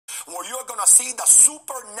you're going to see the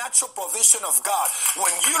supernatural provision of God.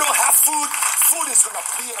 When you don't have food, food is going to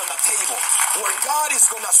appear on the table. Where God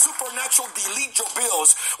is going to supernaturally delete your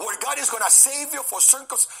bills. Where God is going to save you from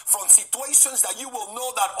situations that you will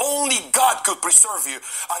know that only God could preserve you.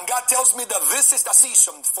 And God tells me that this is the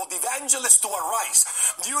season for the evangelists to arise.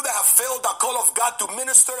 You that have failed the call of God to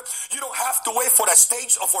minister, you don't have to wait for the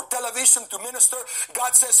stage or for television to minister.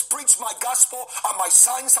 God says, preach my gospel and my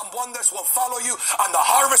signs and wonders will follow you, and the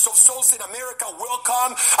harvest of souls in America will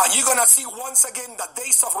come, and you're going to see once again the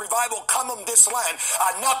days of revival come on this land,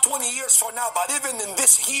 and not 20 years from now, but even in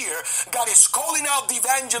this year, God is calling out the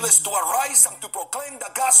evangelists to arise and to proclaim the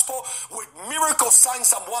gospel with miracle signs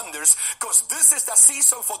and wonders, because this is the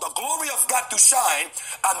season for the glory of God to shine,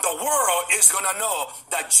 and the world is going to know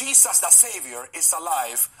that Jesus the Savior is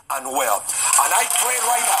alive and well. And I pray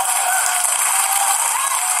right now,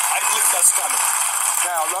 I believe that's coming.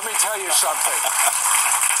 Now, let me tell you something.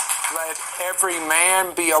 Let every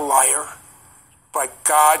man be a liar, but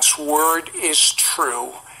God's word is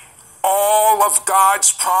true. All of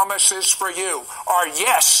God's promises for you are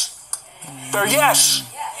yes. They're yes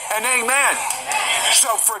and amen.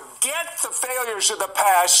 So forget the failures of the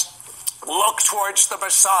past. Look towards the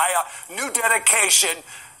Messiah. New dedication,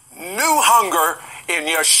 new hunger in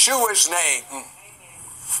Yeshua's name.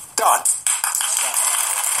 Done.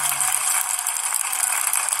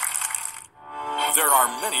 There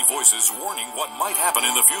are many voices warning what might happen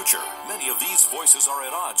in the future. Many of these voices are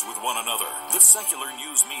at odds with one another. The secular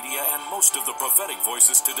news media and most of the prophetic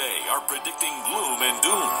voices today are predicting gloom and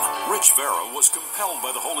doom. Rich Vera was compelled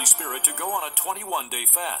by the Holy Spirit to go on a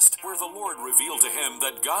 21-day fast, where the Lord revealed to him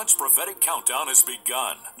that God's prophetic countdown has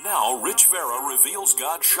begun. Now, Rich Vera reveals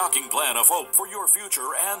God's shocking plan of hope for your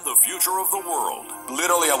future and the future of the world.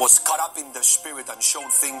 Literally, I was caught up in the Spirit and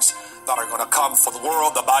shown things that are going to come for the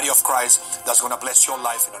world, the body of Christ, that's going to bless your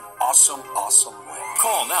life in an awesome, awesome way.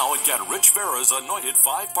 Call now and get Rich Vera's anointed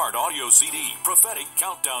 5-part audio CD, Prophetic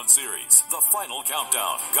Countdown Series, The Final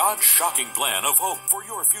Countdown, God's shocking plan of hope for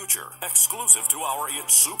your future, exclusive to our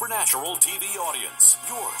It's Supernatural TV audience.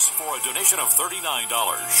 Yours for a donation of $39.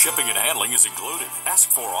 Shipping and handling is included. Ask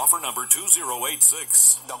for offer number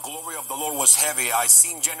 2086. The glory of the Lord was heavy. I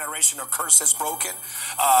seen generational curses broken.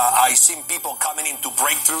 I seen people coming into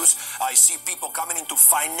breakthroughs. I see people coming into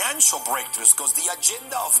financial breakthroughs, because the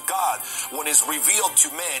agenda of God, when it's revealed to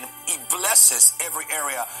men, it blesses every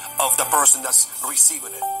area of the person that's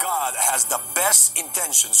receiving it. God has the best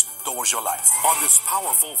intentions towards your life. On this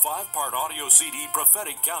powerful 5-part audio CD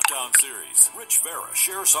Prophetic Countdown Series, Rich Vera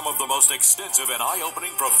shares some of the most extensive and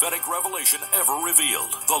eye-opening prophetic revelation ever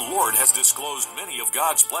revealed. The Lord has disclosed many of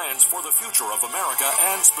God's plans for the future of America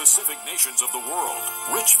and specific nations of the world.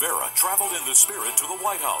 Rich Vera traveled in the Spirit to the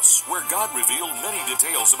White House, where God revealed many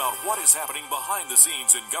details about what is happening behind the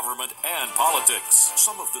scenes in government and politics.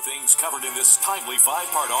 Some of the things covered in this timely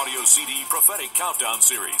 5-part audio CD Prophetic Countdown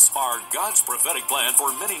Series are God's prophetic plan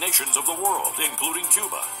for many nations of the world, including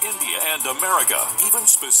Cuba, India, and America, even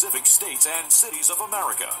specific states and cities of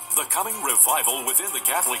America. The coming revival within the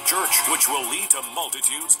Catholic Church, which will lead to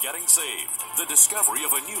multitudes getting saved. The discovery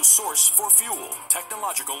of a new source for fuel,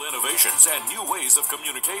 technological innovations, and new ways of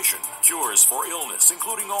communication. Cures for illness,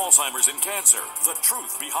 including Alzheimer's and cancer. The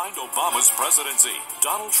truth behind Obama's presidency.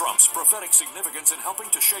 Donald Trump's prophetic significance in helping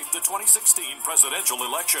to shape the 2016 presidential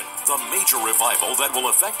election. The major revival that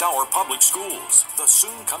will affect our public schools. The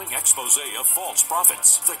soon-coming expose of false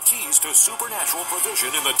prophets. The keys to supernatural provision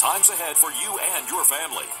in the times ahead for you and your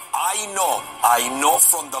family. I know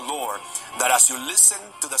from the Lord that as you listen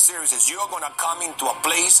to the series, you're going to come into a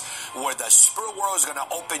place where the spirit world is going to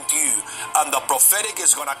open to you, and the prophetic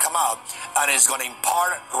is going to come out, and it's going to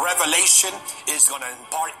impart revelation, it's going to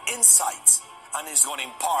impart insights, and it's going to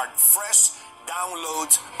impart fresh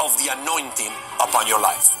downloads of the anointing upon your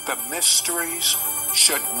life. The mysteries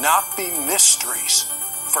should not be mysteries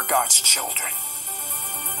for God's children.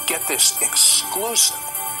 Get this exclusive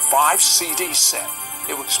 5-CD set.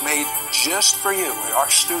 It was made just for you at our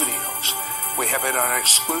studios. We have it on an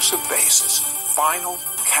exclusive basis. Final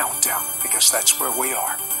Countdown, because that's where we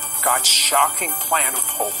are. God's shocking plan of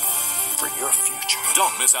hope for your future.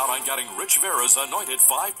 Don't miss out on getting Rich Vera's anointed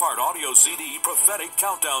 5-part audio CD Prophetic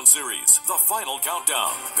Countdown Series, The Final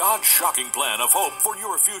Countdown, God's shocking plan of hope for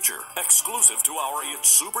your future, exclusive to our It's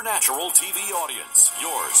Supernatural TV audience.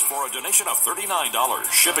 Yours for a donation of $39.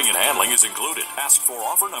 Shipping and handling is included. Ask for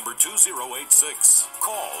offer number 2086.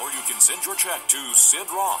 Call or you can send your check to Sid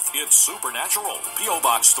Roth. It's Supernatural. P.O.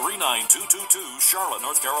 Box 39222, Charlotte,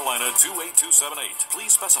 North Carolina 28278.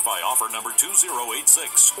 Please specify offer number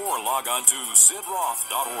 2086 or log on to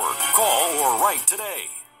sidroth.org. Call or write today.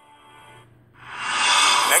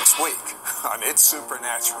 next week on It's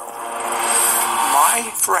Supernatural. My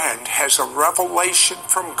friend has a revelation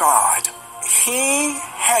from God. He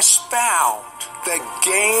has found the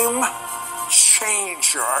game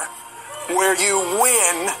changer where you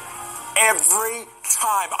win every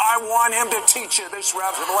time. I want him to teach you this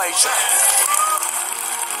revelation.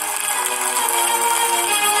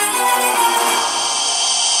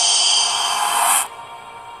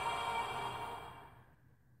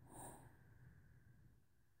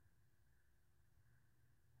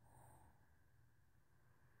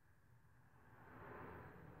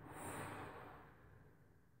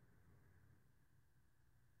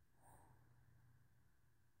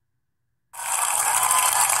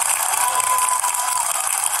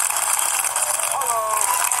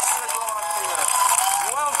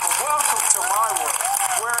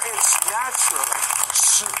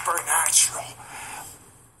 Supernatural.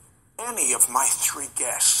 Any of my three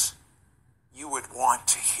guests you would want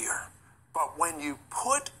to hear. But when you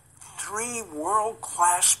put three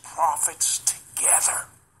world-class prophets together,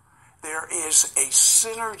 there is a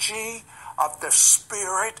synergy of the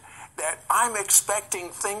Spirit that I'm expecting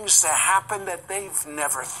things to happen that they've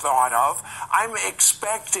never thought of. I'm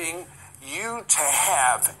expecting you to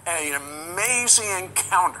have an amazing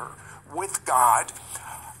encounter with God.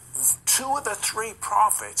 Two of the three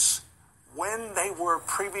prophets, when they were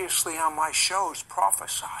previously on my shows,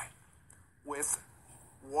 prophesied with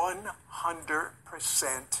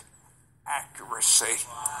 100% accuracy.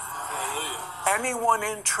 Anyone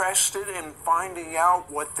interested in finding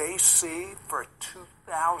out what they see for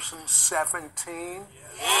 2017?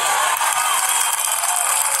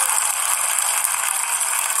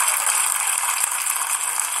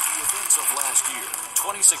 Of last year,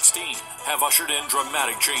 2016, have ushered in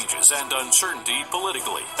dramatic changes and uncertainty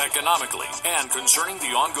politically, economically, and concerning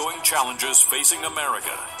the ongoing challenges facing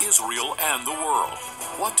America, Israel, and the world.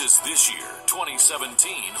 What does this year,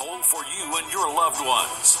 2017, hold for you and your loved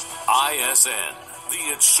ones? ISN,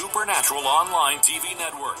 the It's Supernatural online TV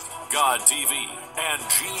network, God TV, and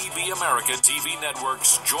GEB America TV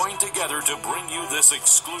networks join together to bring you this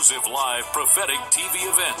exclusive live prophetic TV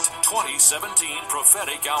event, 2017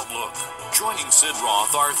 Prophetic Outlook. Joining Sid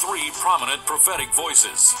Roth are three prominent prophetic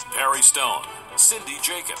voices, Perry Stone, Cindy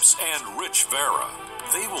Jacobs, and Rich Vera.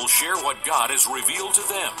 They will share what God has revealed to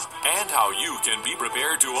them and how you can be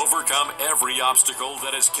prepared to overcome every obstacle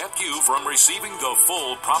that has kept you from receiving the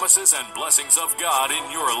full promises and blessings of God in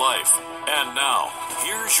your life. And now,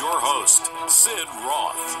 here's your host, Sid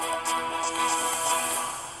Roth.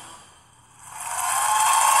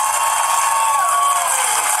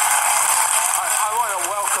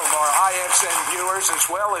 ISN viewers, as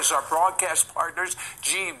well as our broadcast partners,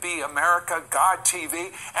 GB America, God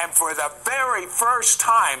TV, and for the very first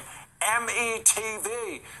time,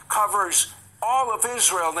 METV covers all of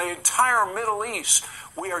Israel, the entire Middle East.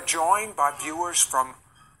 We are joined by viewers from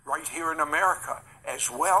right here in America, as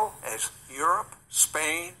well as Europe,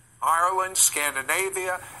 Spain, Ireland,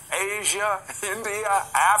 Scandinavia, Asia, India,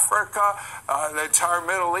 Africa, the entire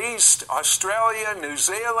Middle East, Australia, New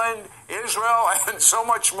Zealand, Israel, and so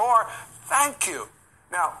much more. Thank you.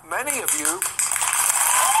 Now, many of you,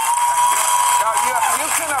 now you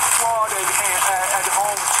can applaud at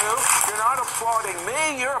home too. You're not applauding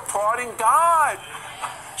me, you're applauding God.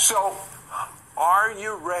 So, are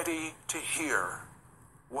you ready to hear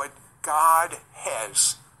what God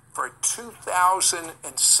has for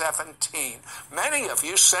 2017? Many of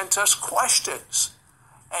you sent us questions,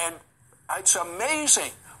 and it's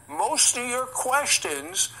amazing. Most of your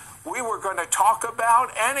questions we were going to talk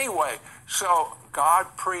about anyway, so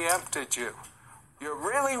God preempted you. You're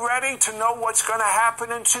really ready to know what's going to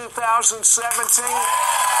happen in 2017?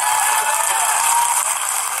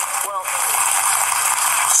 Well,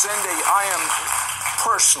 Cindy, I am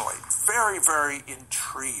personally very, very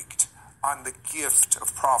intrigued on the gift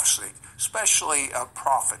of prophecy, especially a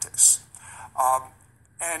prophetess.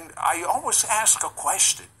 And I always ask a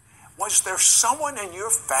question. Was there someone in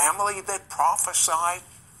your family that prophesied?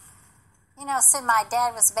 You know, Sid, my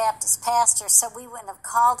dad was a Baptist pastor, so we wouldn't have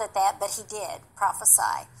called it that, but he did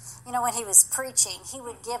prophesy. You know, when he was preaching, he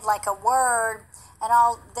would give like a word, and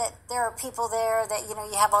all that there are people there that, you know,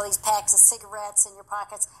 you have all these packs of cigarettes in your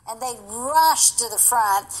pockets, and they rush to the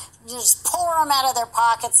front. You just pour them out of their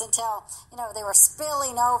pockets until, you know, they were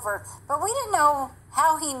spilling over. But we didn't know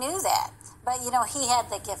how he knew that. But, you know, he had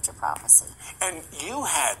the gift of prophecy. And you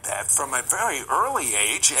had that from a very early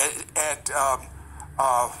age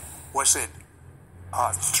was it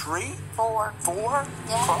 3? 4. 4?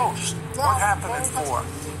 Yeah. Close. Yeah, What happened at 4?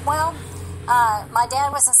 Well, my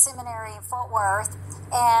dad was in seminary in Fort Worth,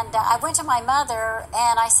 And I went to my mother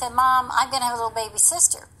and I said, Mom, I'm going to have a little baby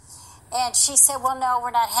sister. And she said, well, no,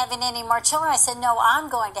 we're not having any more children. I said, no, I'm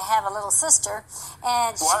going to have a little sister.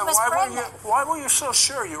 And she was pregnant. Why were you so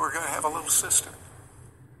sure you were going to have a little sister?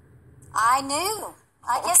 I knew.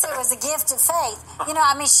 I guess it was a gift of faith. You know,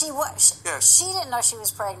 I mean, she didn't know she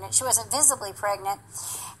was pregnant. She wasn't visibly pregnant.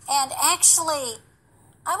 And actually,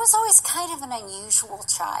 I was always kind of an unusual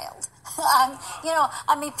child. You know,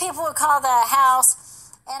 I mean, people would call the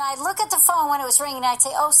house, and I'd look at the phone when it was ringing, and I'd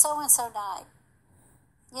say, oh, so-and-so died.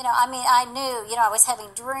 You know, I mean, I knew, you know, I was having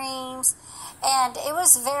dreams, and it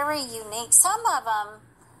was very unique. Some of them,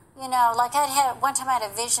 you know, like one time I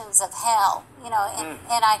had visions of hell, you know, and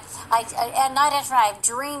night after night I've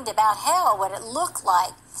dreamed about hell, what it looked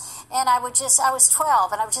like. And I was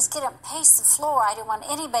 12, and I would just get up and pace the floor. I didn't want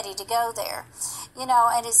anybody to go there, you know,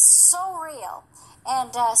 and it's so real.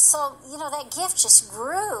 And so, you know, that gift just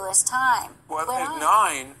grew as time went on. Well,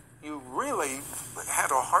 at 9, you really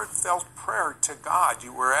had a heartfelt prayer to God.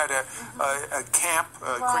 You were at a camp,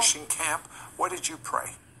 a Christian camp. What did you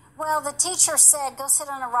pray? Well, the teacher said, go sit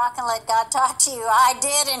on a rock and let God talk to you. I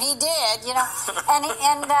did, and he did, you know.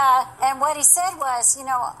 And what he said was, you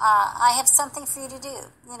know, I have something for you to do.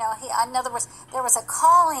 You know, in other words, there was a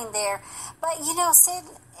calling there. But, you know, Sid,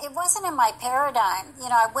 it wasn't in my paradigm. You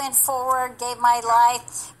know, I went forward, gave my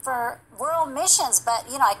life for world missions, but,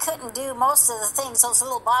 you know, I couldn't do most of the things those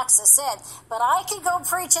little boxes said. But I could go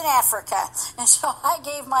preach in Africa. And so I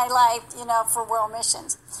gave my life, you know, for world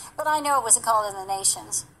missions. But I know it was a call to the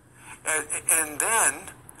nations. And then,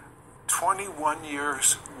 21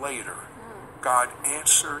 years later, God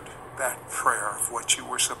answered that prayer of what you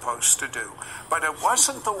were supposed to do. But it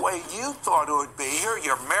wasn't the way you thought it would be. Here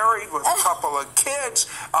you're married with a couple of kids,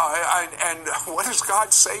 and what does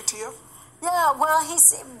God say to you? Yeah, well, he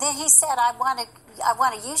said, I want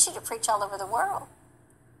to use you to preach all over the world.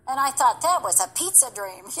 And I thought that was a pizza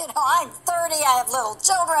dream. You know, I'm 30, I have little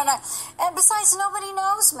children, and besides, nobody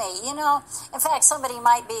knows me, you know. In fact, somebody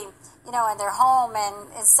might be, you know, in their home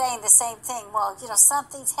and saying the same thing. Well, you know,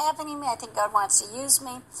 something's happening to me. I think God wants to use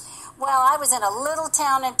me. Well, I was in a little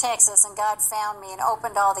town in Texas, and God found me and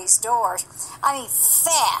opened all these doors. I mean,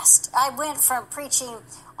 fast. I went from preaching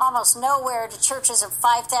almost nowhere to churches of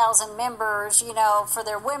 5,000 members, you know, for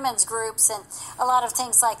their women's groups and a lot of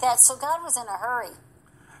things like that. So God was in a hurry.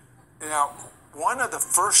 Now, one of the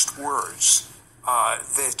first words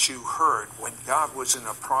that you heard when God was in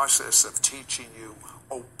the process of teaching you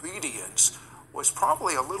obedience was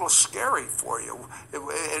probably a little scary for you.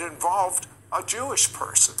 It involved a Jewish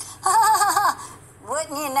person.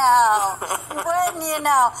 Wouldn't you know? Wouldn't you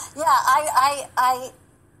know? Yeah, I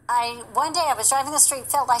one day I was driving the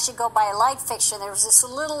street, felt I should go buy a light fixture. There was this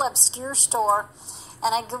little obscure store,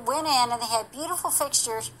 and I went in, and they had beautiful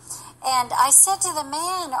fixtures. And I said to the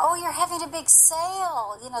man, oh, you're having a big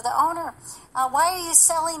sale, you know, the owner. Why are you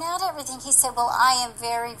selling out everything? He said, well, I am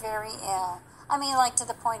very, very ill. I mean, like to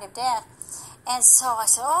the point of death. And so I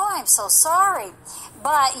said, oh, I'm so sorry.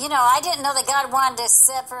 But, you know, I didn't know that God wanted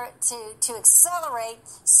to accelerate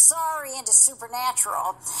sorry into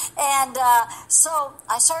supernatural. And so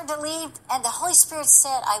I started to leave, and the Holy Spirit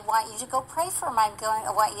said, I want you to go pray for him. I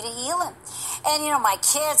want you to heal him. And, you know, my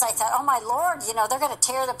kids, I thought, oh, my Lord, you know, they're going to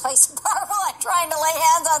tear the place apart while I'm trying to lay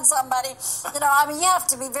hands on somebody. You know, I mean, you have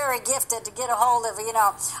to be very gifted to get a hold of, you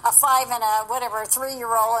know, a 5 and a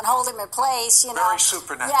 3-year-old and hold him in place, you know. Very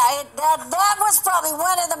supernatural. Yeah, that was probably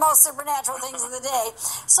one of the most supernatural things of the day.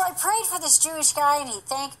 So I prayed for this Jewish guy, and he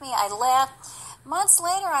thanked me. I left. Months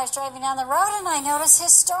later, I was driving down the road, and I noticed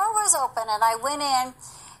his store was open, and I went in,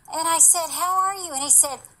 and I said, how are you? And he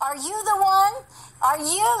said, are you the one? Are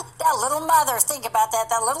you? That little mother, think about that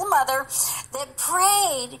little mother that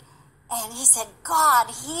prayed, and he said,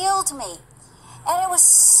 God healed me. And it was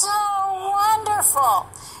so wonderful.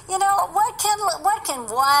 You know, what can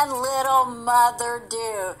one little mother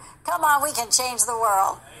do? Come on, we can change the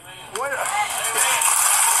world. What, you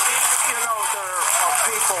know, there are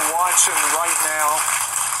people watching right now,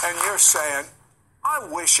 and you're saying, I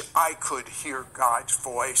wish I could hear God's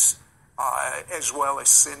voice as well as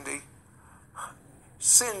Cindy.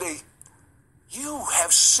 Cindy, you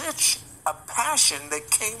have such a passion that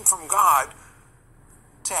came from God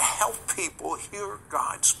to help people hear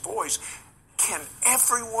God's voice. Can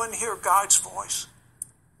everyone hear God's voice?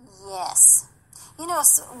 Yes. You know,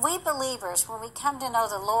 we believers, when we come to know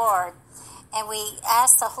the Lord, and we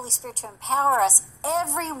ask the Holy Spirit to empower us,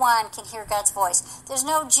 everyone can hear God's voice. There's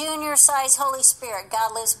no junior-sized Holy Spirit.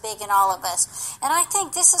 God lives big in all of us. And I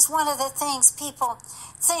think this is one of the things people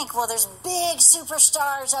think, well, there's big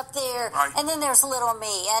superstars up there, right, and then there's little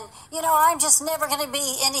me. And, I'm just never going to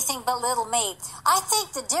be anything but little me. I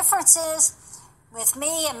think the difference is, with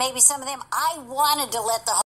me and maybe some of them, I wanted to let the